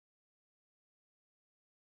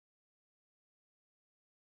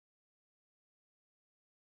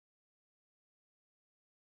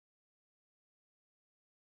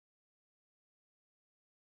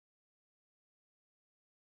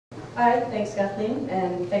Hi, thanks Kathleen,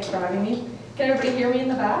 and thanks for having me. Can everybody hear me in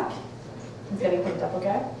the back? It's getting picked up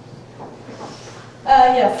okay?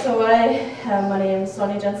 Yeah, so my name is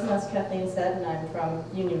Sonya Jenssen, as Kathleen said, and I'm from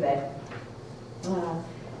Union Bay.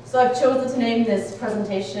 So I've chosen to name this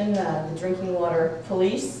presentation the Drinking Water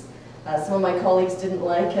Police. Some of my colleagues didn't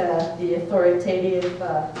like the authoritative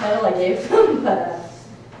title I gave them, but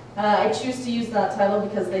I choose to use that title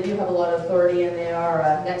because they do have a lot of authority and they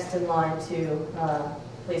are next in line to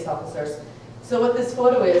police officers. So what this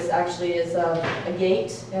photo is actually is a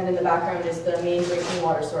gate, and in the background is the main drinking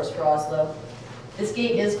water source for Oslo. This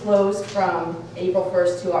gate is closed from April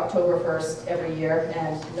 1st to October 1st every year,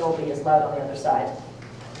 and nobody is allowed on the other side.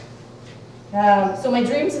 So my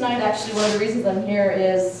dream tonight, actually, one of the reasons I'm here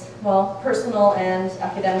is, well, personal and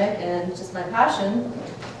academic, and just my passion,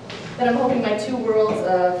 that I'm hoping my two worlds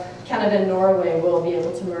of Canada and Norway will be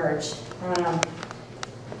able to merge.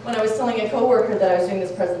 When I was telling a coworker that I was doing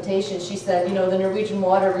this presentation, she said, you know, the Norwegian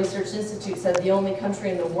Water Research Institute said the only country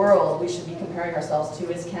in the world we should be comparing ourselves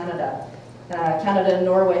to is Canada. Canada and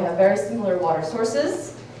Norway have very similar water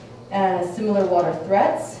sources and similar water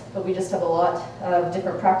threats, but we just have a lot of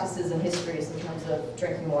different practices and histories in terms of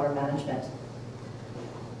drinking water management.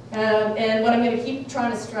 And what I'm going to keep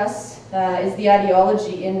trying to stress is the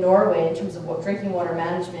ideology in Norway in terms of what drinking water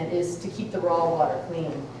management is to keep the raw water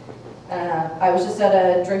clean. I was just at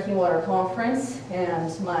a drinking water conference,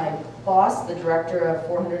 and my boss, the director of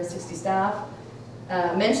 460 staff,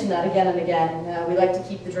 mentioned that again and again. We like to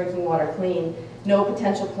keep the drinking water clean. No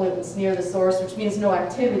potential pollutants near the source, which means no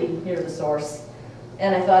activity near the source.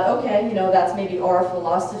 And I thought, okay, you know, that's maybe our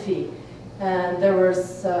philosophy. And there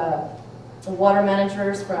was water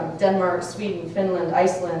managers from Denmark, Sweden, Finland,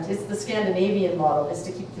 Iceland. It's the Scandinavian model, is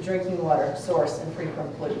to keep the drinking water source and free from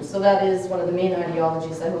pollutants. So that is one of the main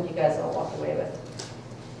ideologies I hope you guys all walk away with.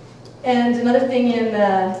 And another thing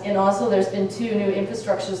in Oslo, there's been two new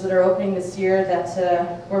infrastructures that are opening this year that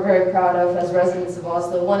we're very proud of as residents of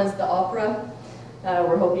Oslo. One is the opera.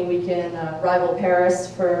 We're hoping we can rival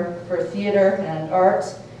Paris for theater and art.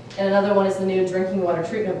 And another one is the new drinking water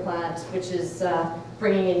treatment plant, which is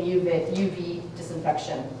bringing in UV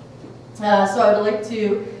disinfection. So I would like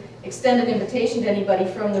to extend an invitation to anybody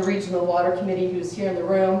from the Regional Water Committee who's here in the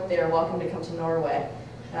room. They are welcome to come to Norway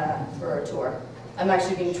for a tour. I'm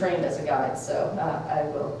actually being trained as a guide, so I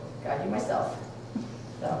will guide you myself.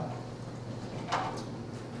 So.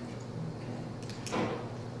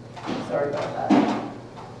 Sorry about that.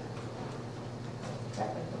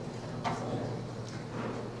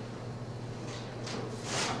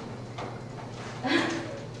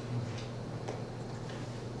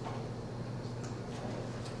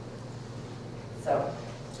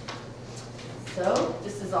 So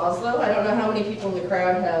this is Oslo. I don't know how many people in the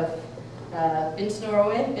crowd have been to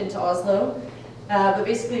Norway, been to Oslo, but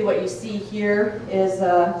basically what you see here is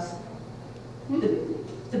the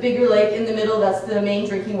bigger lake in the middle. That's the main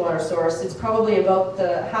drinking water source. It's probably about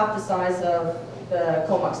half the size of the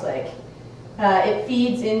Comox Lake. It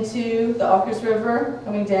feeds into the Åkers River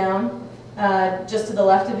coming down. Just to the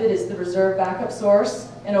left of it is the reserve backup source,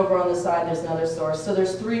 and over on the side there's another source. So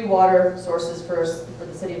there's 3 water sources for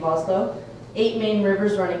the city of Oslo, 8 main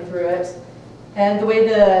rivers running through it. And the way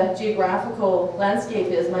the geographical landscape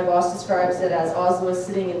is, my boss describes it as Oslo is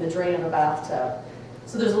sitting in the drain of a bathtub.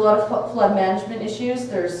 So there's a lot of flood management issues.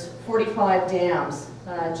 There's 45 dams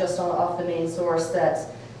just off the main source that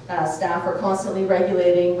staff are constantly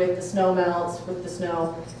regulating with the snow melts, with the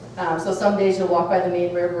snow. So some days you'll walk by the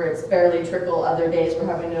main river, it's barely trickle. Other days we're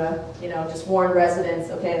having to, you know, just warn residents,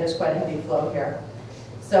 okay, there's quite a heavy flow here.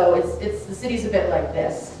 So the city's a bit like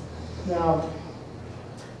this. Now,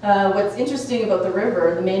 what's interesting about the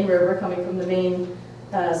river, the main river coming from the main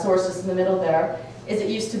source just in the middle there, is it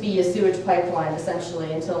used to be a sewage pipeline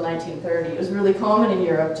essentially until 1930. It was really common in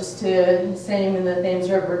Europe, just to, same in the Thames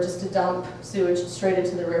River, just to dump sewage straight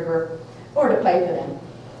into the river or to pipe it in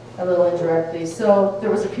a little indirectly. So there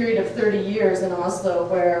was a period of 30 years in Oslo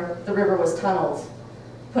where the river was tunneled,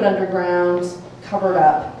 put underground, covered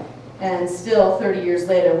up, and still 30 years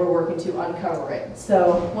later we're working to uncover it.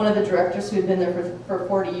 So one of the directors who had been there for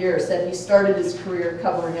 40 years said he started his career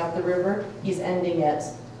covering up the river, he's ending it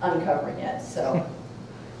uncovering it. So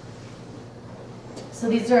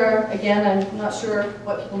these are, again, I'm not sure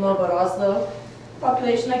what people know about Oslo.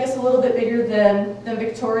 Population, I guess, a little bit bigger than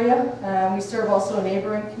Victoria. We serve also a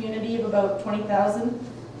neighboring community of about 20,000.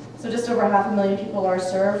 So just over 500,000 people are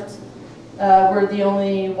served. We're the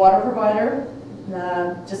only water provider.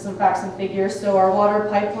 Just some facts and figures. So our water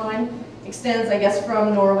pipeline extends, I guess,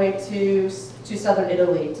 from Norway to southern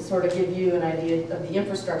Italy, to sort of give you an idea of the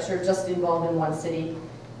infrastructure just involved in one city.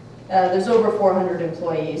 There's over 400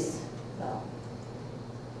 employees.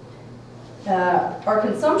 Our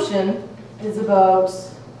consumption is about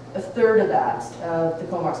a third of that of the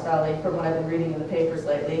Comox Valley from what I've been reading in the papers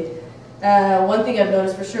lately. One thing I've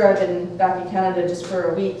noticed for sure, I've been back in Canada just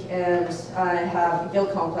for a week and I have a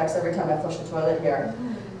guilt complex every time I flush the toilet here.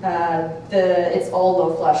 It's all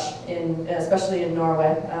low flush, especially in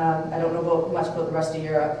Norway. I don't know much about the rest of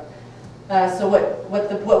Europe. So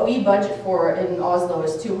what we budget for in Oslo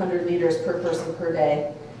is 200 liters per person per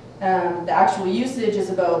day. The actual usage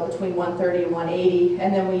is about between 130 and 180,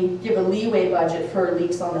 and then we give a leeway budget for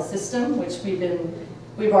leaks on the system, which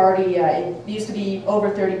we've already, it used to be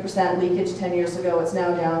over 30% leakage 10 years ago. It's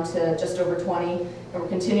now down to just over 20, and we're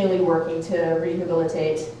continually working to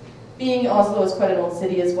rehabilitate. Being Oslo is quite an old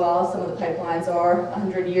city as well, some of the pipelines are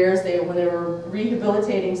 100 years. When they were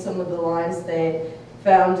rehabilitating some of the lines, they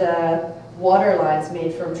found water lines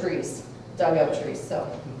made from trees, dugout trees, so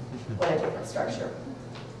quite a different structure.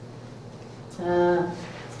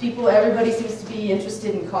 Everybody seems to be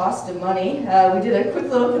interested in cost and money. We did a quick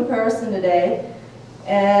little comparison today,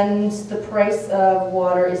 and the price of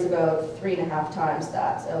water is about 3.5 times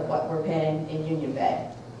that of what we're paying in Union Bay.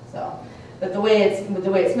 So, but the way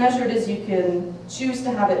it's measured is you can choose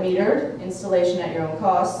to have it metered, installation at your own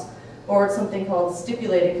cost, or it's something called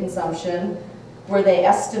stipulated consumption, where they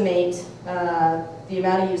estimate the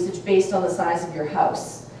amount of usage based on the size of your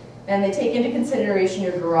house. And they take into consideration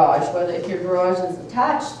your garage. If your garage is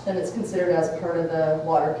attached, then it's considered as part of the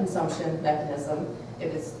water consumption mechanism.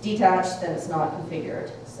 If it's detached, then it's not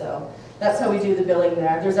configured. So that's how we do the billing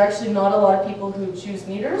there. There's actually not a lot of people who choose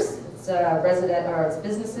meters. It's it's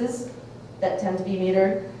businesses that tend to be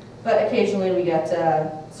metered. But occasionally we get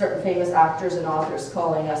certain famous actors and authors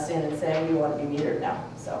calling us in and saying we want to be metered now.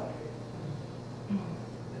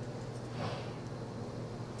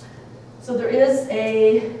 So there is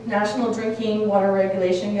a National Drinking Water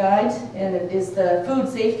Regulation Guide, and it is the Food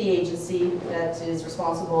Safety Agency that is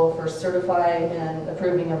responsible for certifying and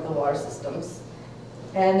approving of the water systems.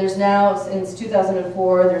 And there's now, since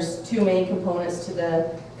 2004, there's 2 main components to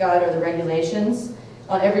the guide or the regulations.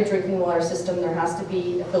 On every drinking water system, there has to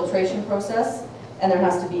be a filtration process, and there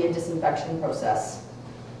has to be a disinfection process.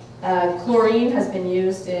 Chlorine has been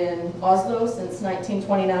used in Oslo since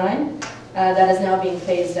 1929. That is now being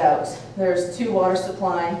phased out. There's 2 water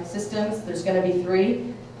supply systems. There's going to be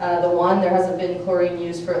 3. There hasn't been chlorine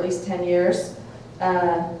used for at least 10 years.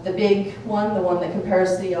 The big one, the one that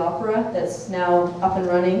compares to the Opera, that's now up and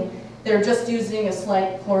running, they're just using a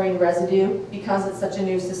slight chlorine residue because it's such a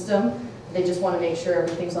new system. They just want to make sure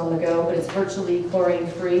everything's on the go, but it's virtually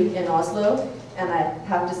chlorine-free in Oslo. And I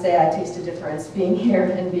have to say I taste a difference being here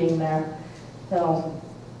and being there. So.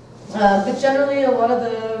 But generally, a lot of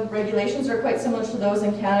the regulations are quite similar to those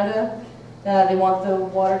in Canada. They want the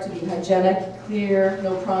water to be hygienic, clear,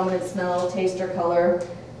 no prominent smell, taste, or color.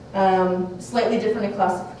 Slightly different in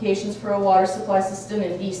classifications for a water supply system.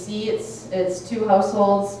 In BC, it's 2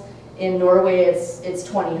 households. In Norway, it's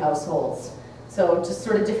 20 households. So just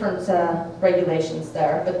sort of different regulations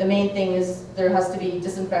there. But the main thing is there has to be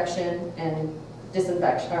disinfection and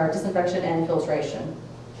filtration.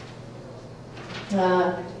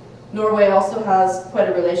 Norway also has quite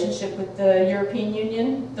a relationship with the European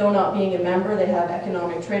Union. Though not being a member, they have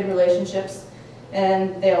economic trade relationships,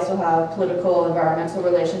 and they also have political, environmental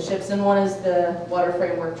relationships. And one is the Water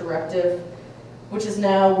Framework Directive, which is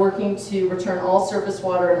now working to return all surface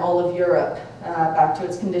water in all of Europe back to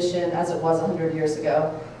its condition as it was 100 years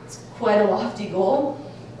ago. It's quite a lofty goal.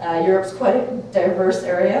 Europe's quite a diverse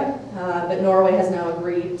area, but Norway has now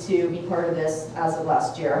agreed to be part of this as of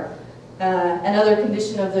last year. Another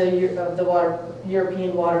condition of the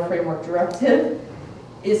European Water Framework Directive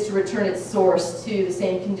is to return its source to the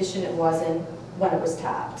same condition it was in when it was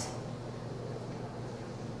tapped.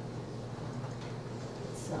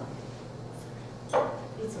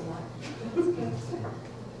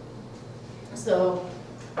 So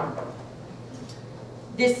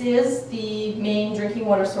this is the main drinking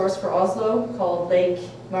water source for Oslo, called Lake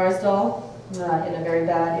Marisdal, in a very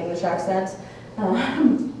bad English accent.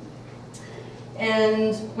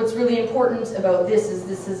 And what's really important about this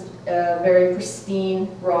is a very pristine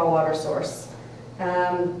raw water source.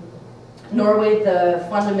 Norway, the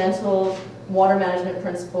fundamental water management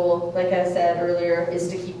principle, like I said earlier, is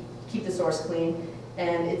to keep the source clean.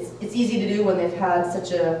 And it's easy to do when they've had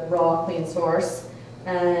such a raw, clean source.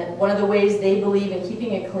 One of the ways they believe in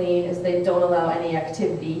keeping it clean is they don't allow any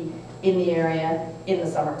activity in the area in the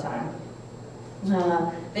summertime.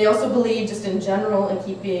 They also believe, just in general, in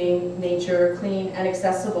keeping nature clean and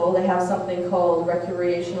accessible. They have something called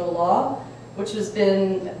recreational law, which has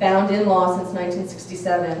been bound in law since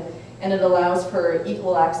 1967. and it allows for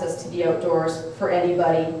equal access to the outdoors for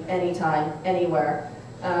anybody, anytime, anywhere,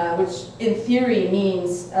 which in theory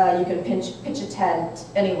means you can pitch a tent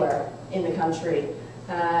anywhere in the country.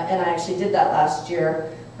 And I actually did that last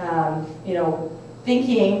year, you know,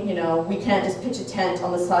 thinking, you know, we can't just pitch a tent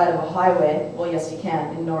on the side of a highway. Well, yes, you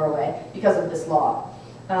can in Norway because of this law.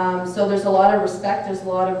 So there's a lot of respect. There's a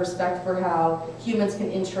lot of respect for how humans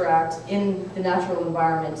can interact in the natural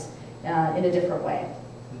environment in a different way.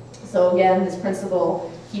 So again, this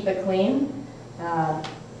principle, keep it clean,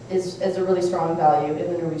 is a really strong value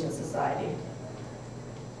in the Norwegian society.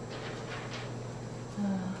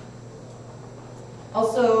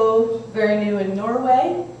 Also very new in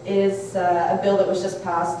Norway is a bill that was just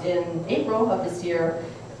passed in April of this year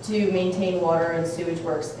to maintain water and sewage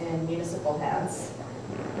works in municipal hands.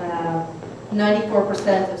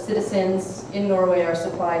 94% of citizens in Norway are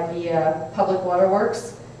supplied via public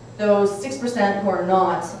waterworks. Those 6% who are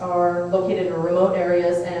not are located in remote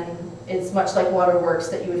areas, and it's much like waterworks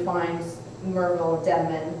that you would find Murville,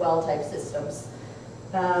 Denman, well-type systems.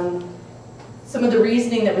 Some of the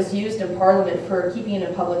reasoning that was used in Parliament for keeping it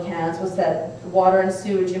in public hands was that water and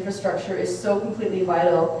sewage infrastructure is so completely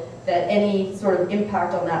vital that any sort of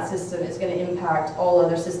impact on that system is going to impact all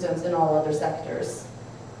other systems in all other sectors.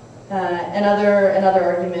 Another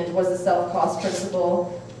argument was the self-cost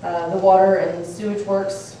principle. The water and sewage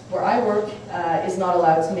works where I work is not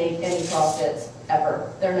allowed to make any profit ever.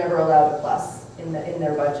 They're never allowed a plus in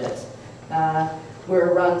their budget.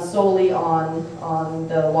 We're run solely on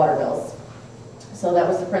the water bills. So that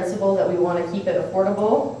was the principle, that we want to keep it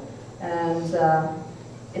affordable, and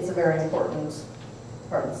it's a very important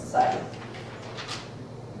part of society.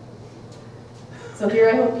 So here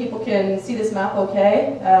I hope people can see this map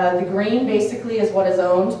okay. The green basically is what is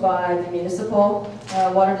owned by the municipal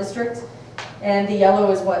water district, and the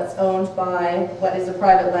yellow is what's owned by what is a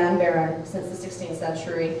private land baron since the 16th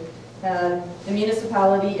century. The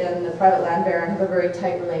municipality and the private land baron have a very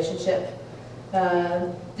tight relationship.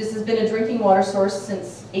 This has been a drinking water source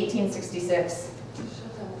since 1866.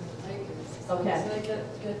 Shut down the lake. Okay. So I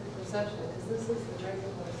get good perception, because this is the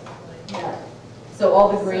drinking water supply. Yeah. So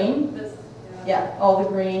all the green, This, yeah, all the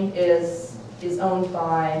green is owned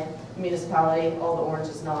by the municipality. All the orange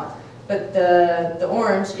is not. But the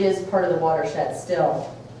orange is part of the watershed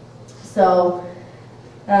still. So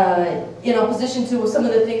in opposition to some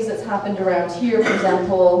of the things that's happened around here, for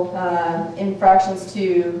example, infractions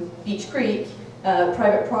to Beach Creek,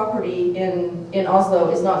 private property in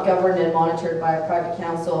Oslo is not governed and monitored by a private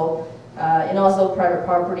council. In Oslo, private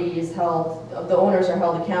property is held, the owners are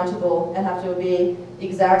held accountable and have to obey the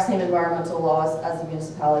exact same environmental laws as the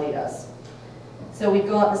municipality does. So we've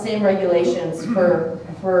got the same regulations for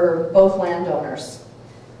both landowners.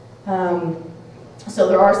 So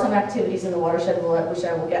there are some activities in the watershed which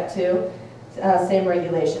I will get to, same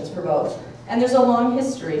regulations for both. And there's a long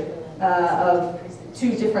history of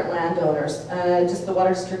two different landowners. Just the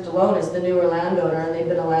water district alone is the newer landowner, and they've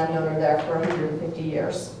been a landowner there for 150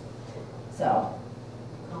 years. So,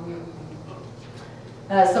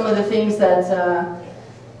 some of the things that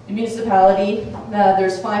the municipality,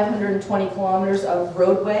 there's 520 kilometers of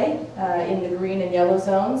roadway in the green and yellow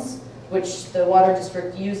zones, which the water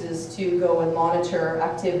district uses to go and monitor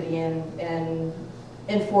activity and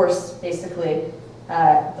enforce, basically,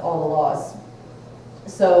 all the laws.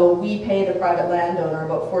 So we pay the private landowner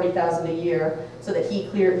about $40,000 a year so that he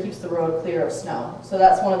keeps the road clear of snow. So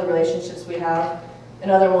that's one of the relationships we have.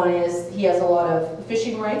 Another one is he has a lot of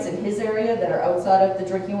fishing rights in his area that are outside of the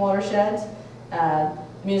drinking watershed. The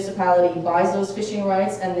municipality buys those fishing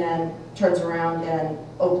rights and then turns around and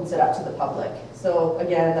opens it up to the public. So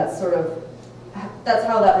again, that's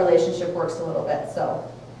how that relationship works a little bit. So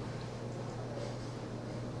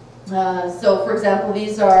for example,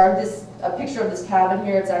 a picture of this cabin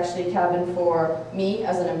here. It's actually a cabin for me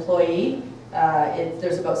as an employee.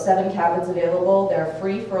 There's about 7 cabins available. They're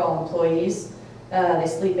free for all employees. They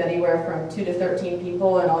sleep anywhere from 2 to 13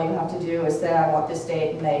 people, and all you have to do is say, I want this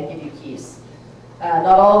date, and they give you keys.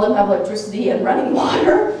 Not all of them have electricity and running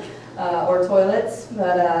water or toilets,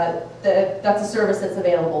 but that's a service that's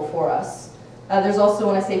available for us. There's also,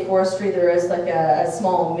 when I say forestry, there is like a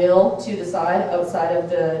small mill to the side, outside of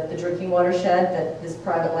the drinking watershed that this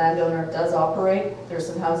private landowner does operate. There's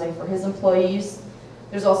some housing for his employees.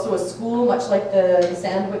 There's also a school, much like the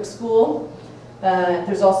Sandwick School.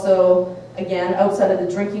 There's also, again, outside of the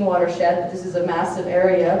drinking watershed, but this is a massive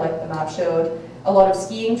area, like the map showed, a lot of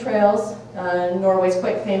skiing trails. Norway's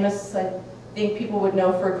quite famous, I think people would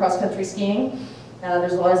know, for cross-country skiing.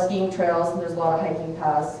 There's a lot of skiing trails and there's a lot of hiking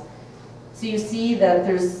paths. So you see that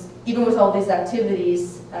there's even with all these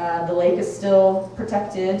activities, the lake is still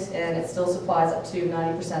protected and it still supplies up to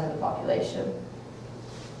 90% of the population.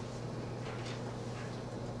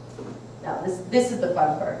 Now, this is the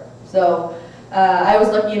fun part. So I was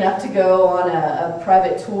lucky enough to go on a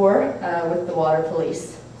private tour with the water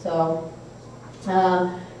police. So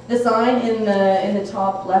the sign in the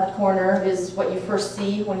top left corner is what you first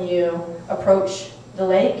see when you approach the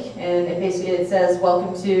lake, and it says,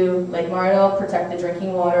 "Welcome to Lake Maridel, protect the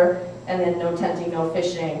drinking water," and then no tenting, no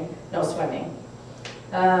fishing, no swimming.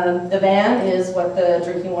 The van is what the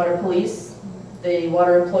drinking water police, the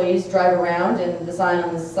water employees drive around, and the sign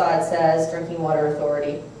on the side says Drinking Water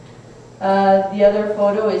Authority. The other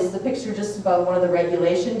photo is the picture just above one of the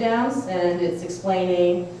regulation dams, and it's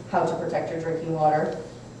explaining how to protect your drinking water.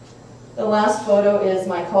 The last photo is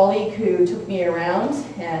my colleague who took me around,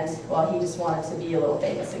 and, well, he just wanted to be a little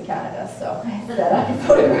famous in Canada, so I said I could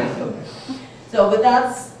photograph him. So, but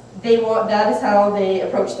that is how they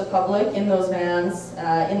approach the public in those vans,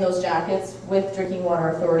 in those jackets, with Drinking Water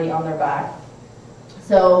Authority on their back.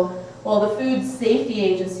 So, while the Food Safety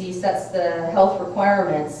Agency sets the health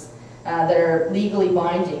requirements that are legally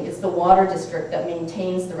binding, it's the water district that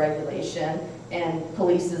maintains the regulation and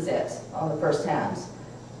polices it on the first hand.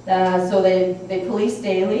 So they police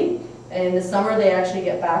daily. In the summer, they actually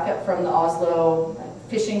get backup from the Oslo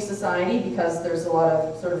Fishing Society because there's a lot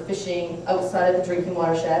of sort of fishing outside of the drinking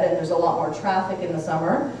watershed, and there's a lot more traffic in the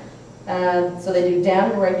summer. So they do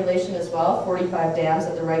dam regulation as well, 45 dams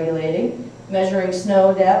that they're regulating, measuring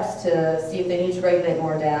snow depths to see if they need to regulate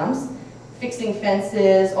more dams, fixing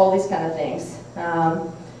fences, all these kind of things.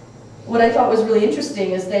 What I thought was really interesting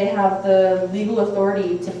is they have the legal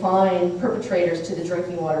authority to fine perpetrators to the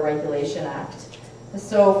Drinking Water Regulation Act.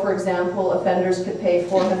 So, for example, offenders could pay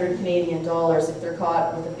 400 Canadian dollars if they're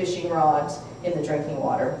caught with a fishing rod in the drinking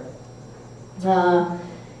water.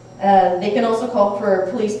 They can also call for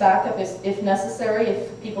police backup if necessary,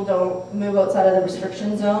 if people don't move outside of the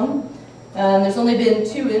restriction zone. There's only been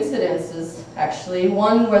 2 incidences, actually.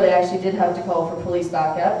 One where they actually did have to call for police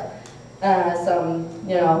backup. Some,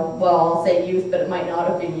 well, I'll say youth, but it might not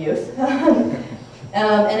have been youth. And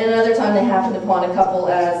another time they happened upon a couple,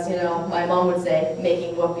 as my mom would say,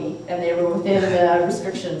 making whoopee, and they were within the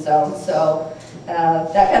restriction zone. So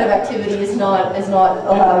that kind of activity is not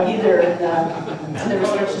allowed either in the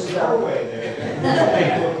restriction zone. Norway there.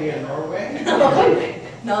 Make whoopee in Norway? No,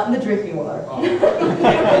 not in the drinking water.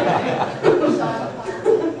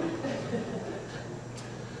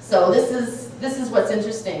 So this is what's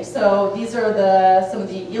interesting. So these are some of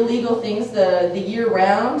the illegal things. The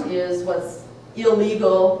year-round is what's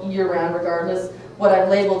illegal year-round regardless. What I've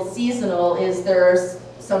labeled seasonal is there's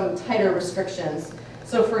some tighter restrictions.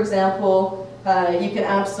 So for example, you can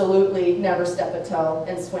absolutely never step a toe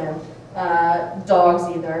and swim. Dogs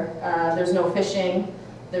either. There's no fishing,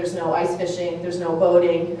 there's no ice fishing, there's no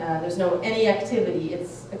boating, there's no any activity.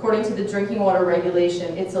 It's, according to the drinking water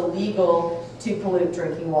regulation, it's illegal to pollute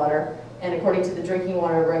drinking water. And according to the drinking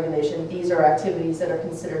water regulation, these are activities that are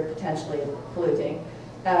considered potentially polluting.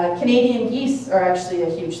 Canadian geese are actually a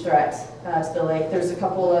huge threat to the lake. There's a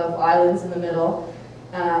couple of islands in the middle.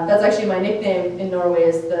 That's actually my nickname in Norway,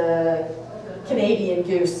 is the Canadian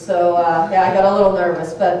goose. So yeah, I got a little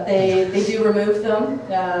nervous, but they do remove them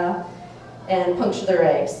and puncture their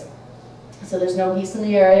eggs. So there's no geese in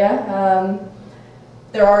the area.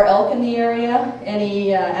 There are elk in the area.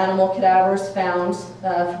 Any animal cadavers found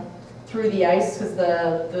through the ice, because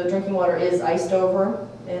the drinking water is iced over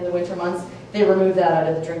in the winter months, they remove that out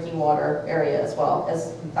of the drinking water area as well,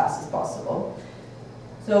 as fast as possible.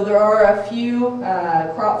 So there are a few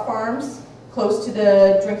crop farms close to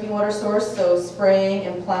the drinking water source, so spraying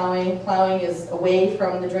and plowing. Plowing is away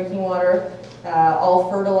from the drinking water.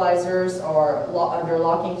 All fertilizers are under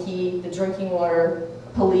lock and key. The drinking water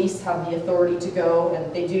police have the authority to go,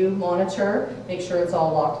 and they do monitor, make sure it's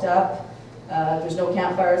all locked up. There's no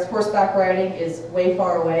campfires. Horseback riding is way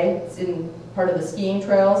far away. It's in part of the skiing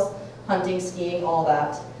trails, hunting, skiing, all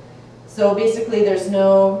that. So basically there's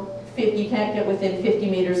you can't get within 50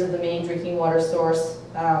 meters of the main drinking water source.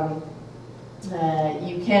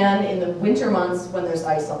 You can in the winter months when there's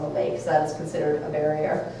ice on the lake, so that is considered a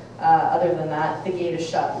barrier. Other than that, the gate is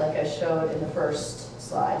shut, like I showed in the first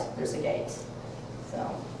slide. There's a gate.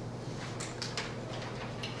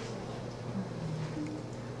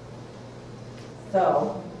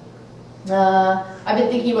 So I've been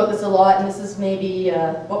thinking about this a lot, and this is maybe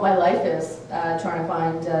what my life is, trying to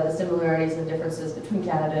find the similarities and differences between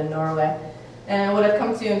Canada and Norway. And what I've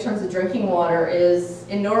come to in terms of drinking water is,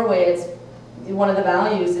 in Norway, it's one of the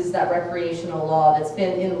values is that recreational law that's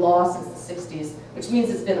been in law since the 60s, which means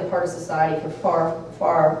it's been a part of society for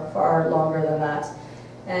far longer than that.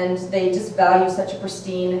 And they just value such a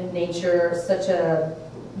pristine nature, such a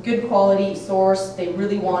good quality source. They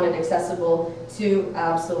really want it accessible to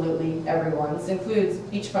absolutely everyone. This includes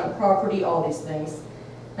beachfront property, all these things.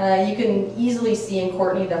 You can easily see in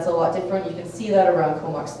Courtenay that's a lot different. You can see that around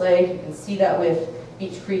Comox Lake. You can see that with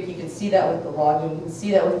Beach Creek. You can see that with the logging. You can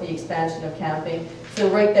see that with the expansion of camping. So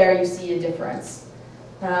right there you see a difference.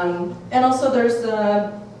 And also there's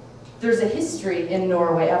a history in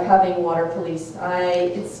Norway of having water police.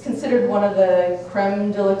 It's considered one of the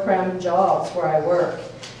creme de la creme jobs where I work.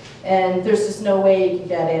 And there's just no way you can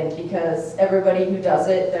get in because everybody who does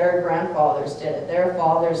it, their grandfathers did it, their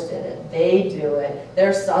fathers did it, they do it,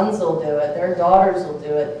 their sons will do it, their daughters will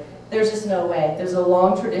do it. There's just no way. There's a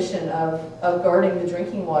long tradition of guarding the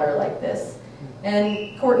drinking water like this.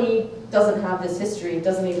 And Courtenay doesn't have this history. It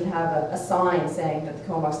doesn't even have a sign saying that the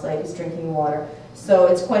Comox Lake is drinking water. So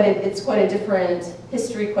it's quite a different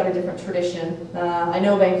history, quite a different tradition. I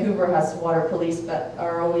know Vancouver has water police, but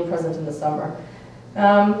are only present in the summer.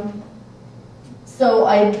 So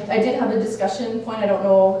I did have a discussion point. I don't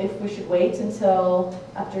know if we should wait until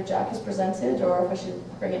after Jack has presented or if I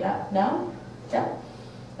should bring it up now. Yeah.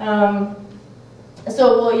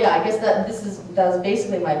 Well, yeah, I guess that was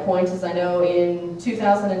basically my point. Is I know in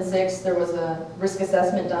 2006 there was a risk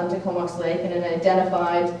assessment done to Comox Lake, and it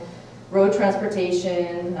identified road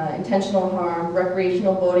transportation, intentional harm,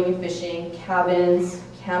 recreational boating and fishing, cabins,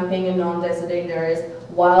 camping in non-designated areas,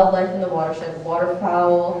 wildlife in the watershed,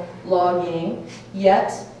 waterfowl, logging.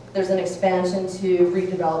 Yet there's an expansion to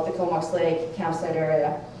redevelop the Comox Lake campsite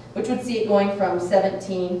area, which would see it going from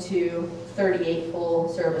 17 to 38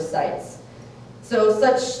 full-service sites. So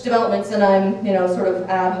such developments, and I'm sort of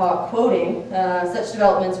ad hoc quoting, such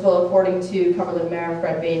developments will, according to Cumberland Mayor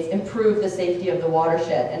Fred Bates, improve the safety of the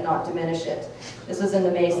watershed and not diminish it. This was in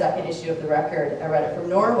the May 2nd issue of the Record. I read it from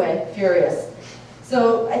Norway, furious.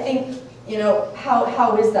 So I think,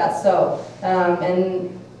 how is that so? And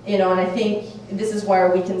I think this is where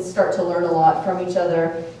we can start to learn a lot from each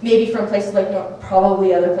other, maybe from places like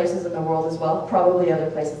probably other places in the world as well, probably other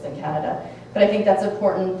places in Canada. But I think that's an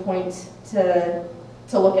important point to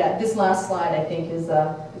look at. This last slide, I think, is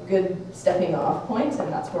a good stepping off point,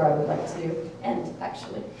 and that's where I would like to end,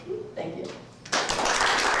 actually. Thank you.